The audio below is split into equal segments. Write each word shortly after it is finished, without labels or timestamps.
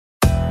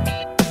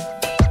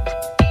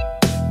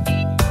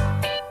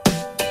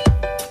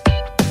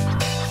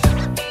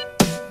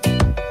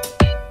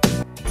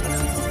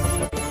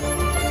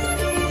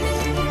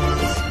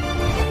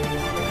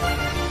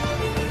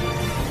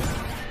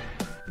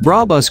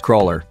Brabus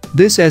Crawler.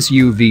 This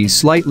SUV,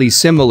 slightly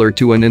similar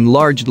to an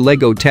enlarged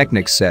Lego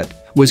Technics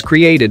set, was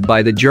created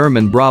by the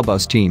German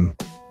Brabus team.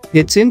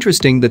 It's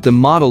interesting that the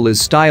model is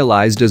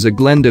stylized as a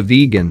Glenda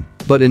vegan,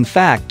 but in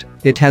fact,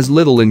 it has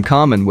little in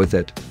common with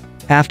it.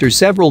 After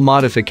several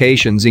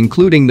modifications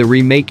including the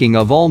remaking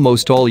of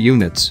almost all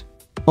units,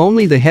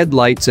 only the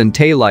headlights and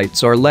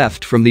taillights are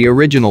left from the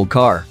original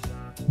car.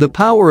 The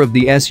power of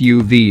the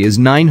SUV is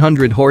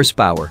 900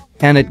 horsepower,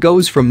 and it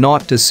goes from 0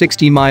 to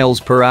 60 miles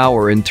per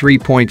hour in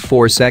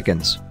 3.4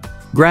 seconds.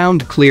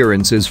 Ground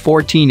clearance is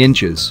 14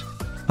 inches.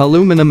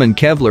 Aluminum and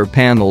Kevlar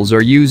panels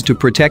are used to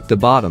protect the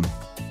bottom.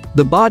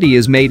 The body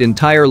is made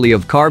entirely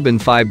of carbon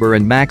fiber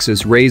and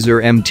Maxxis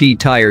Razor MT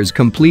tires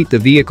complete the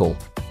vehicle.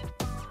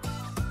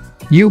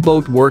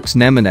 U-boat Worx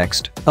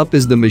Nemonext. Up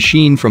is the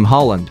machine from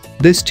Holland.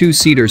 This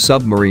two-seater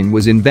submarine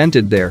was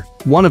invented there.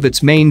 One of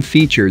its main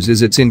features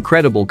is its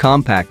incredible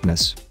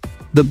compactness.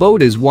 The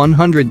boat is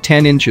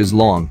 110 inches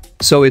long,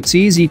 so it's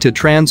easy to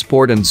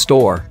transport and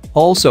store.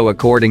 Also,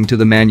 according to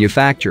the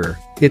manufacturer,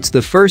 it's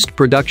the first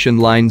production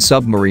line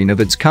submarine of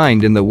its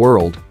kind in the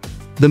world.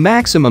 The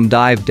maximum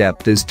dive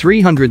depth is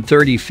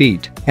 330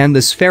 feet, and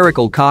the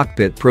spherical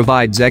cockpit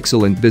provides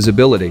excellent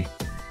visibility.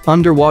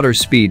 Underwater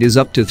speed is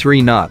up to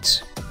 3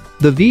 knots.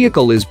 The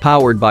vehicle is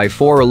powered by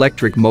 4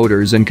 electric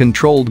motors and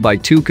controlled by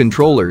 2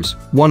 controllers,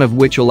 one of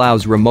which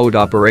allows remote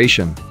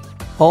operation.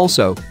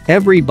 Also,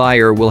 every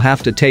buyer will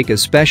have to take a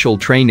special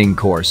training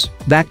course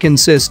that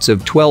consists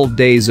of 12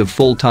 days of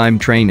full-time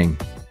training.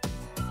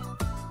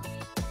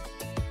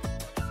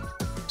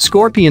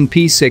 Scorpion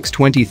P6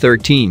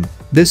 2013.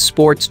 This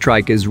sports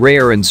trike is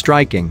rare and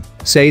striking,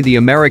 say the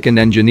American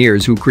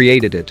engineers who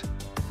created it.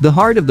 The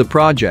heart of the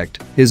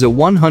project is a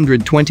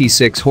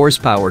 126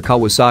 horsepower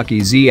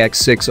Kawasaki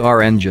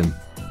ZX6R engine,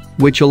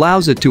 which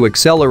allows it to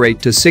accelerate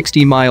to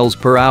 60 miles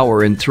per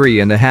hour in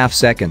 3.5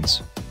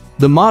 seconds.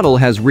 The model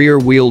has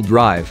rear-wheel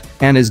drive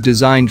and is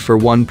designed for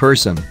one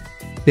person.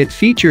 It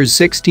features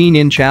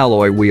 16-inch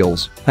alloy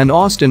wheels, an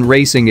Austin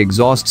Racing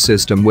exhaust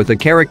system with a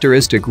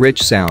characteristic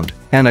rich sound,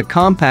 and a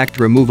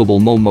compact removable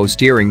Momo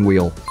steering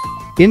wheel.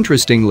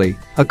 Interestingly,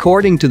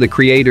 according to the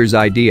creator's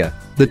idea,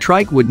 the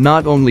trike would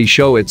not only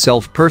show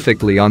itself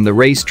perfectly on the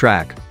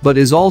racetrack, but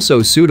is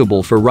also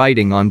suitable for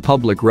riding on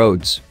public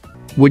roads.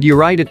 Would you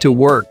ride it to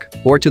work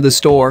or to the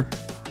store?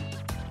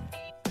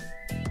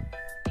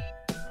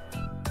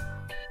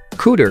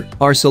 Qooder.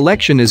 Our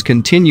selection is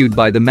continued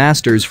by the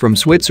masters from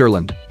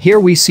Switzerland. Here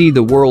we see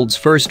the world's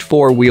first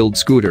 4-wheeled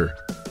scooter.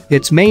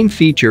 Its main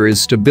feature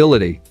is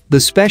stability. The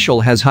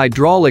special has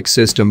hydraulic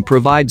system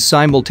provides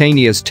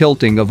simultaneous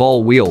tilting of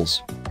all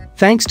wheels.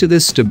 Thanks to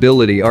this,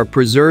 stability are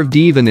preserved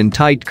even in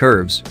tight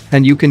curves,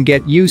 and you can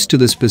get used to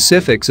the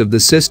specifics of the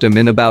system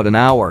in about an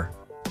hour.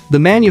 The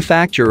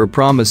manufacturer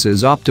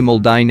promises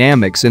optimal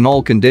dynamics in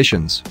all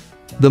conditions.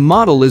 The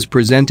model is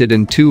presented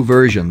in 2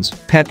 versions,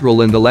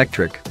 petrol and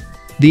electric.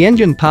 The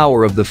engine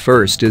power of the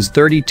first is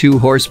 32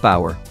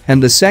 horsepower,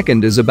 and the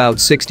second is about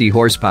 60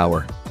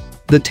 horsepower.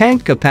 The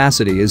tank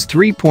capacity is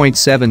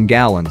 3.7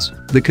 gallons,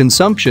 the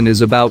consumption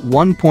is about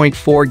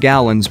 1.4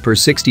 gallons per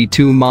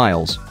 62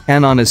 miles,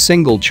 and on a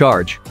single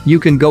charge, you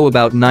can go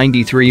about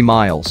 93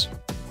 miles.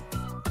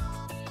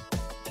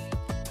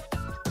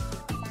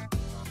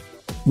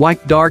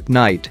 Weped Dark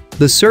Knight.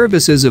 The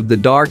services of the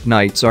Dark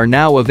Knights are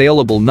now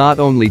available not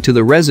only to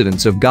the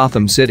residents of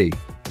Gotham City.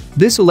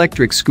 This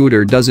electric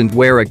scooter doesn't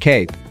wear a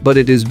cape, but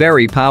it is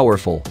very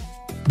powerful.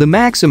 The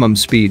maximum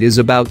speed is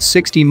about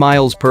 60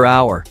 miles per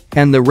hour,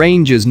 and the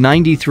range is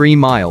 93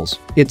 miles.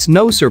 It's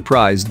no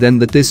surprise then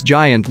that this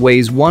giant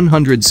weighs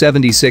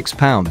 176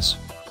 pounds.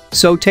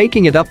 So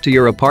taking it up to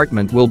your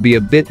apartment will be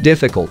a bit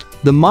difficult.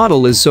 The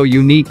model is so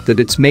unique that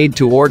it's made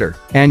to order,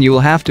 and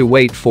you'll have to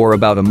wait for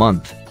about a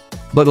month.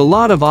 But a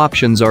lot of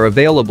options are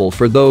available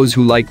for those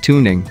who like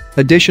tuning,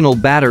 additional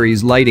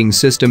batteries, lighting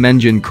system,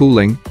 engine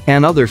cooling,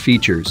 and other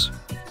features.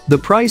 The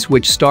price,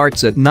 which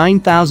starts at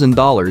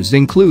 $9,000,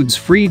 includes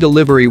free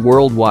delivery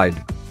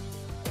worldwide.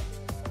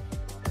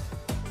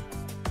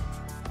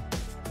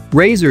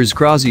 Razor's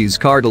Crazy's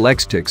Kart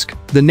Elexctixc.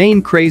 The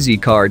name Crazy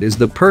Kart is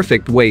the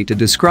perfect way to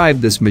describe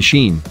this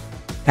machine.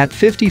 At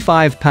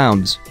 55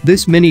 pounds,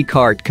 this mini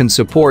kart can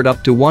support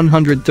up to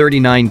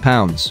 139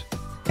 pounds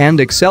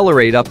and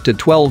accelerate up to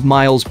 12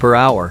 miles per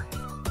hour.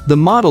 The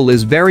model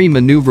is very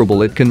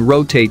maneuverable. It can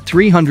rotate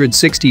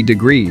 360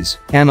 degrees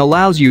and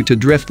allows you to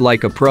drift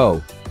like a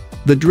pro.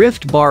 The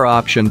drift bar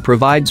option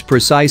provides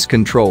precise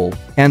control,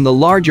 and the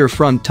larger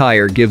front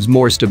tire gives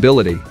more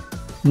stability.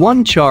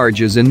 One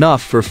charge is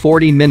enough for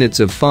 40 minutes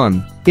of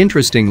fun.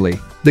 Interestingly,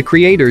 the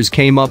creators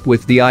came up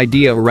with the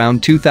idea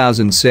around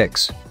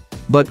 2006,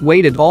 but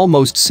waited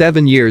almost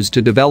 7 years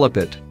to develop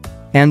it.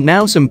 And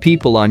now some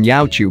people on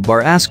YouTube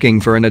are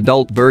asking for an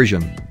adult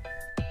version.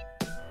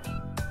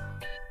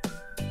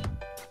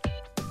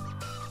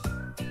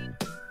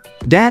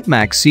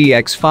 Datmak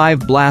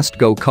CX-5 Blast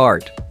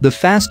Go-Kart. The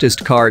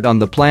fastest kart on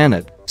the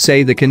planet,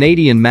 say the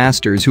Canadian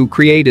masters who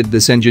created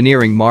this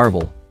engineering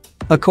marvel.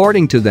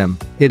 According to them,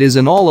 it is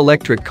an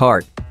all-electric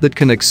kart that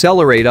can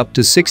accelerate up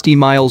to 60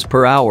 miles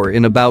per hour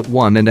in about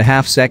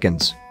 1.5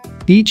 seconds.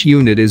 Each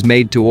unit is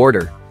made to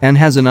order and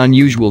has an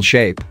unusual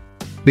shape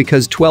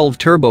because 12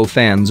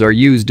 turbofans are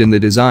used in the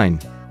design.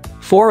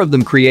 4 of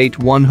them create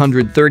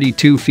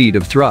 132 feet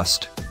of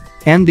thrust,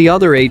 and the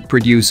other 8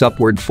 produce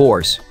upward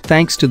force.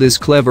 Thanks to this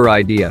clever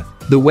idea,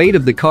 the weight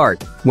of the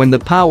cart, when the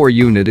power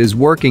unit is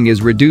working,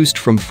 is reduced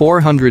from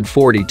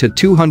 440 to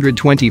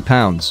 220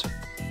 pounds.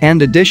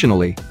 And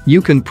additionally,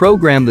 you can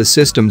program the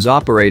system's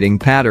operating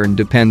pattern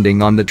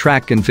depending on the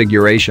track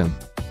configuration.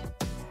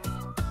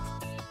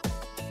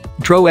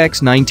 Gtro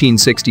X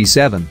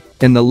 1967.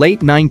 In the late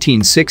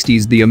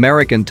 1960s, the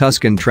American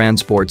Tuscan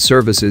Transport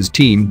Services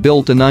team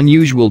built an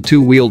unusual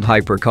two-wheeled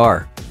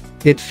hypercar.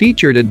 It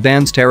featured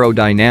advanced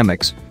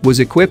aerodynamics,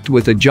 was equipped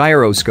with a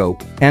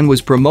gyroscope, and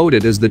was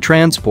promoted as the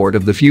transport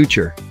of the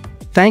future.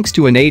 Thanks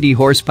to an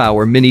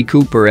 80-horsepower Mini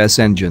Cooper S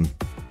engine,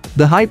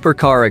 the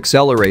hypercar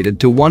accelerated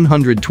to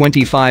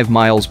 125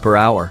 miles per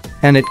hour,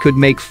 and it could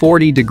make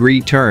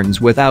 40-degree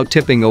turns without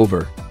tipping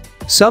over.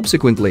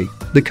 Subsequently,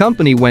 the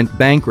company went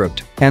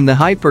bankrupt, and the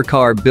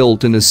hypercar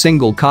built in a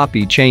single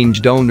copy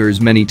changed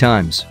owners many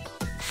times.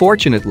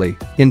 Fortunately,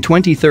 in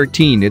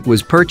 2013 it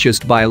was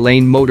purchased by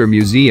Lane Motor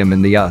Museum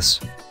in the US.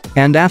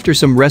 And after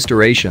some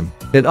restoration,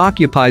 it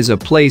occupies a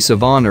place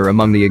of honor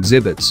among the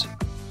exhibits,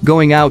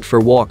 going out for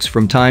walks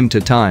from time to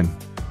time.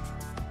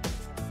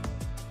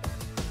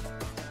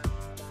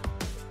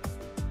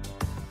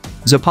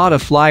 Zapata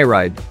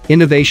Flyride,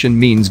 innovation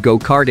means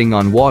go-karting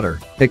on water,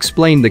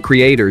 explain the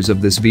creators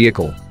of this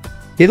vehicle.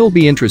 It'll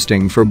be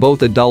interesting for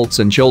both adults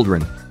and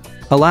children,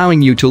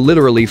 allowing you to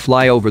literally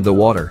fly over the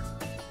water.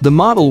 The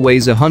model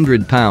weighs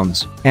 100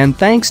 pounds, and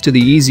thanks to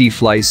the Easy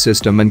Fly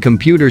system and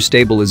computer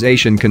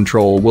stabilization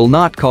control will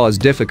not cause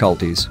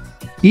difficulties.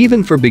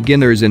 Even for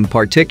beginners in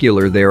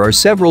particular, there are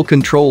several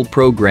control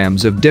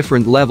programs of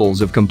different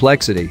levels of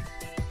complexity.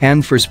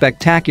 And for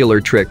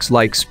spectacular tricks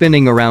like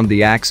spinning around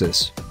the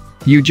axis,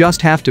 you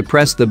just have to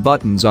press the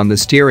buttons on the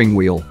steering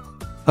wheel.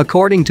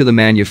 According to the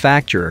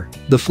manufacturer,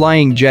 the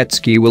flying jet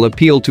ski will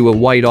appeal to a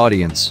wide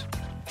audience.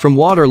 From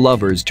water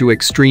lovers to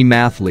extreme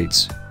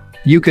athletes.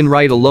 You can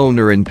ride alone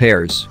or in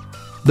pairs.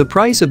 The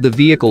price of the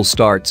vehicle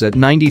starts at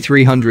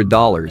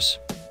 $9,300.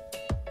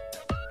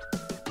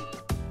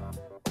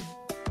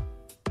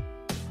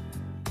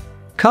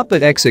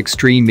 Cuppa X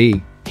Extreme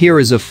E. Here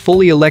is a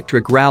fully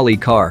electric rally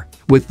car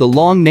with the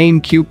long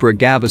name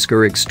Qooder X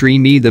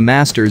Extreme E. The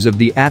masters of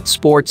the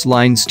Sports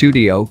line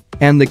studio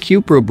and the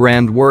Qooder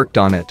brand worked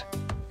on it.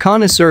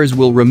 Connoisseurs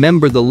will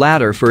remember the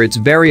latter for its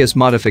various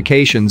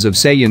modifications of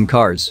Saiyan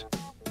cars.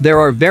 There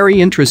are very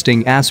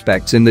interesting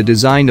aspects in the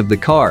design of the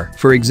car.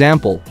 For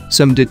example,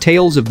 some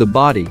details of the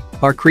body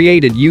are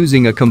created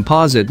using a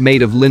composite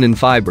made of linen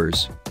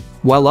fibers,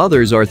 while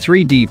others are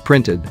 3D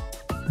printed.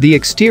 The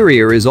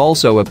exterior is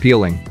also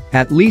appealing.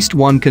 At least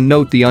one can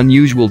note the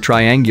unusual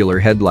triangular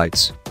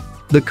headlights.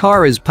 The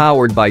car is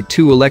powered by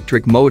 2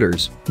 electric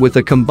motors with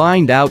a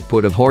combined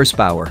output of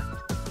horsepower,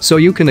 so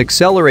you can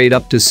accelerate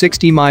up to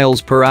 60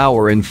 miles per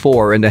hour in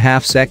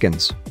 4.5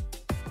 seconds.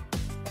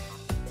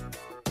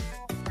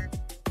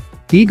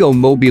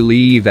 Mobile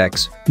E Eave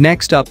X.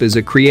 Next up is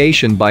a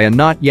creation by a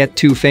not yet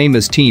too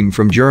famous team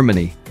from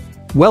Germany.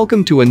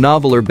 Welcome to a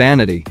novel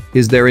urbanity,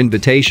 is their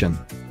invitation.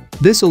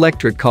 This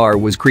electric car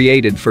was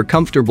created for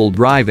comfortable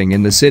driving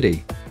in the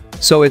city.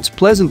 So it's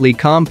pleasantly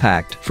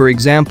compact. For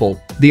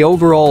example, the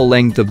overall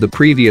length of the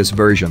previous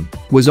version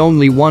was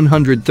only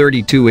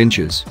 132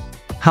 inches.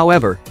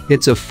 However,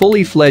 it's a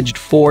fully fledged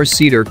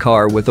 4-seater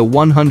car with a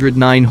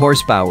 109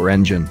 horsepower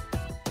engine.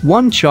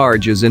 One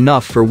charge is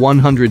enough for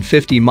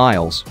 150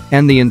 miles,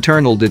 and the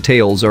internal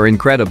details are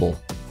incredible.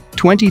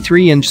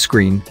 23-inch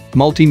screen,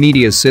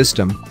 multimedia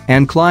system,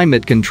 and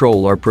climate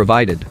control are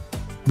provided.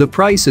 The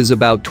price is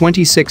about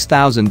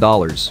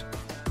 $26,000.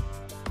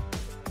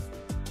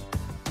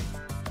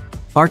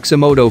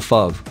 Arcximoto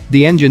Fuv.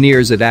 The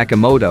engineers at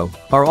Arcximoto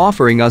are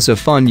offering us a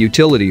fun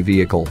utility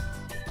vehicle.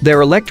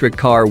 Their electric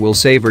car will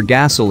save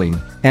gasoline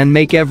and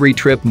make every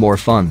trip more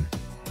fun.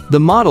 The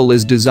model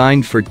is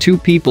designed for 2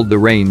 people. The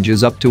range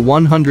is up to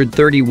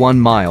 131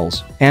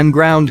 miles and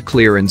ground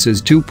clearance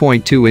is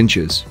 2.2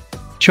 inches.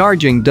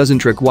 Charging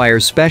doesn't require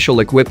special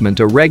equipment.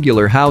 A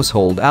regular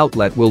household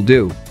outlet will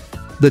do.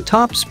 The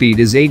top speed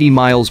is 80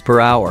 miles per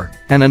hour,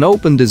 and an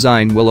open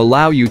design will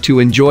allow you to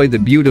enjoy the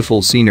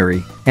beautiful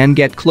scenery and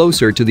get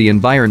closer to the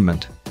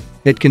environment.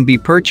 It can be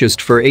purchased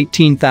for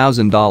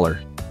 $18,000.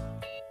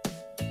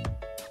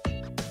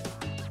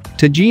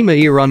 Tajima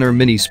E-Runner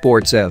Mini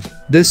Sports EV.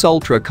 This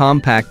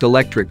ultra-compact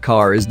electric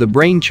car is the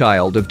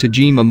brainchild of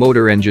Tajima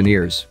motor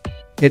engineers.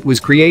 It was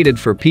created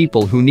for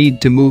people who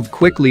need to move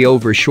quickly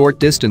over short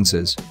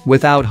distances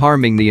without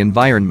harming the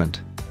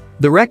environment.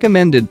 The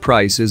recommended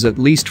price is at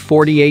least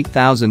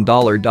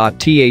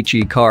 $48,000.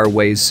 The car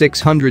weighs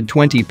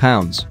 620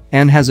 pounds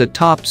and has a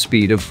top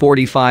speed of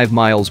 45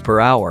 miles per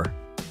hour.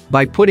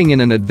 By putting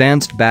in an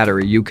advanced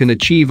battery, you can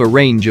achieve a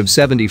range of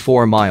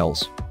 74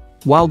 miles.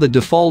 While the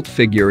default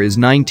figure is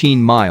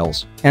 19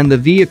 miles and the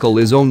vehicle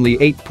is only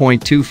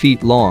 8.2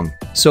 feet long,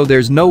 so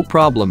there's no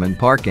problem in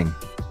parking.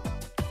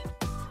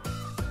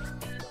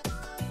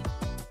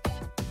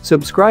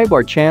 Subscribe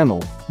our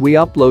channel, we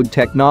upload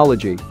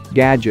technology,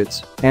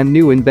 gadgets, and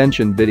new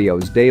invention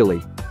videos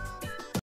daily.